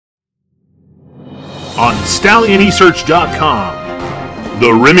on StallionEsearch.com.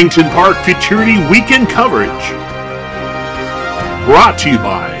 The Remington Park Futurity Weekend Coverage. Brought to you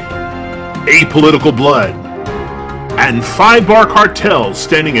by Apolitical Blood and 5 Bar Cartels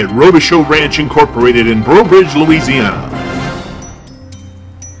standing at Robichaux Ranch Incorporated in Breaux Bridge, Louisiana.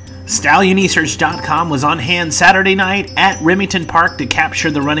 StallionEsearch.com was on hand Saturday night at Remington Park to capture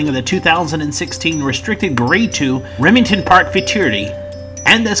the running of the 2016 restricted Grade 2 Remington Park Futurity.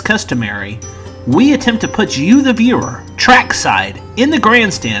 And as customary, we attempt to put you, the viewer, trackside in the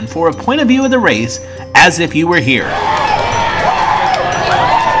grandstand for a point of view of the race as if you were here.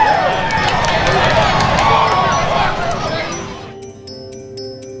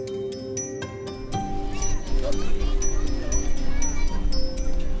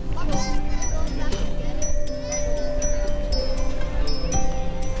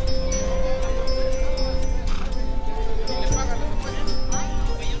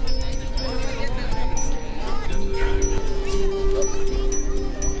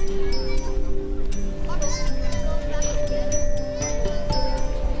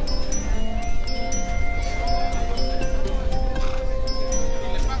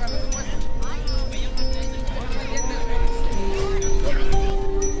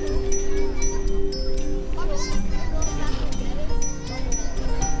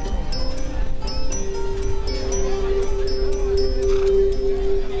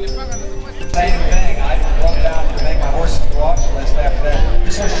 Same thing. I walked out to make my horse watch list after that.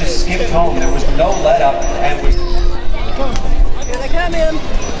 This horse just skipped home. There was no let up, and we. Here they come in.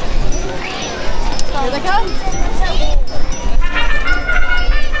 Here they come.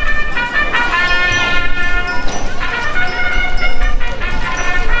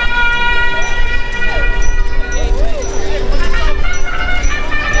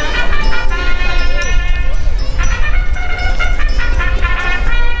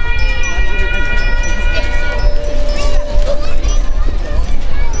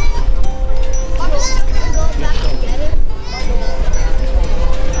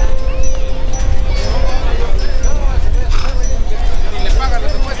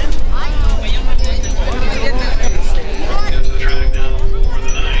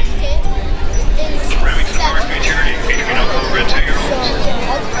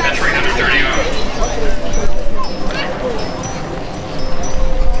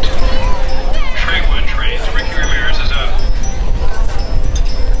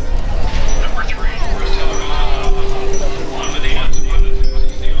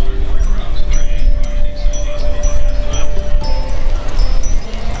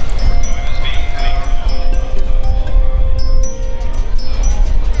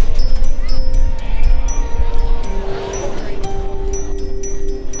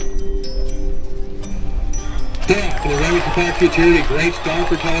 For the Remington Park Futurity, great start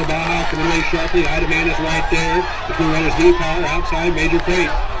for Tyler Baja, coming away sharply. Ida Man is right there. The two runners V-Power outside Major Freight.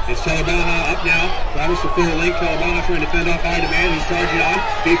 It's Tyler Baja up now. Travis to third link. Tyler Baja trying to fend off Ida Man. He's charging on.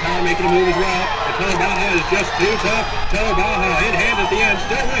 V-Power making a move as well. But Tyler Baja is just too tough. Tyler Baja in hand at the end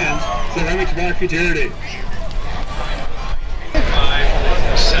still wins. So Remington Park Futurity. 5,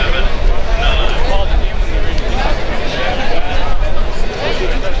 7, 9.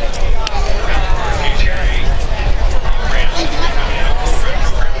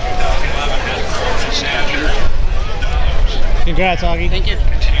 Congrats, Augie. Thank you.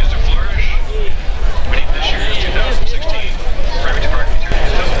 Continues to flourish. Winning this year's 2016 Remington Park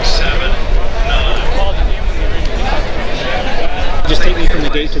Futurity 7, 9. Just take me from the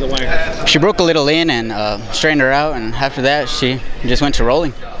gate to the wire. She broke a little in and straightened her out, and after that she just went to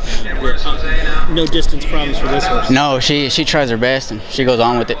rolling. No distance problems for this horse. No, she tries her best and she goes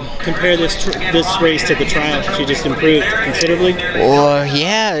on with it. Compare this race to the trial. She just improved considerably. Well,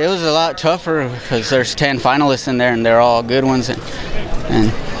 yeah, it was a lot tougher because there's 10 finalists in there and they're all good ones, and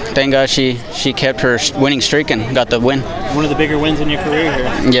thank God she kept her winning streak and got the win. One of the bigger wins in your career here.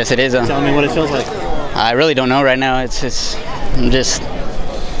 Yes, it is. Tell me what it feels like. I really don't know right now. I'm just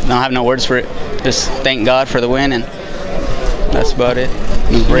don't have no words for it. Just thank God for the win, and that's about it.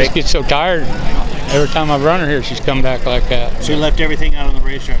 She just gets so tired. Every time I've run her here, she's come back like that. She left everything out on the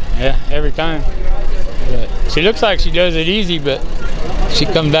racetrack. Yeah, every time. But she looks like she does it easy, but she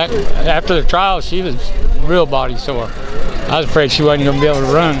comes back after the trial. She was real body sore. I was afraid she wasn't going to be able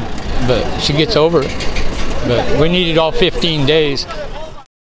to run, but she gets over it. But we needed all 15 days.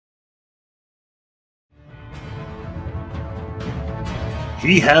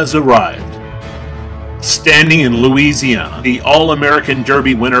 He has arrived. Standing in Louisiana, the All-American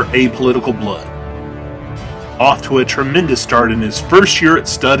Derby winner Apolitical Blood. Off to a tremendous start in his first year at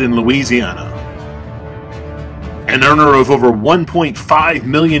stud in Louisiana. An earner of over $1.5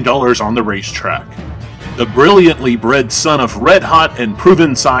 million on the racetrack. the brilliantly bred son of red-hot and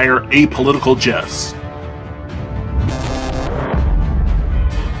proven sire Apolitical Jess.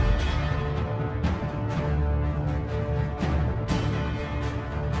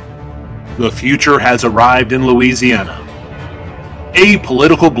 The future has arrived in Louisiana.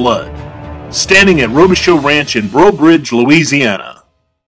 Apolitical Blood, standing at Robichaux Ranch in Breaux Bridge, Louisiana.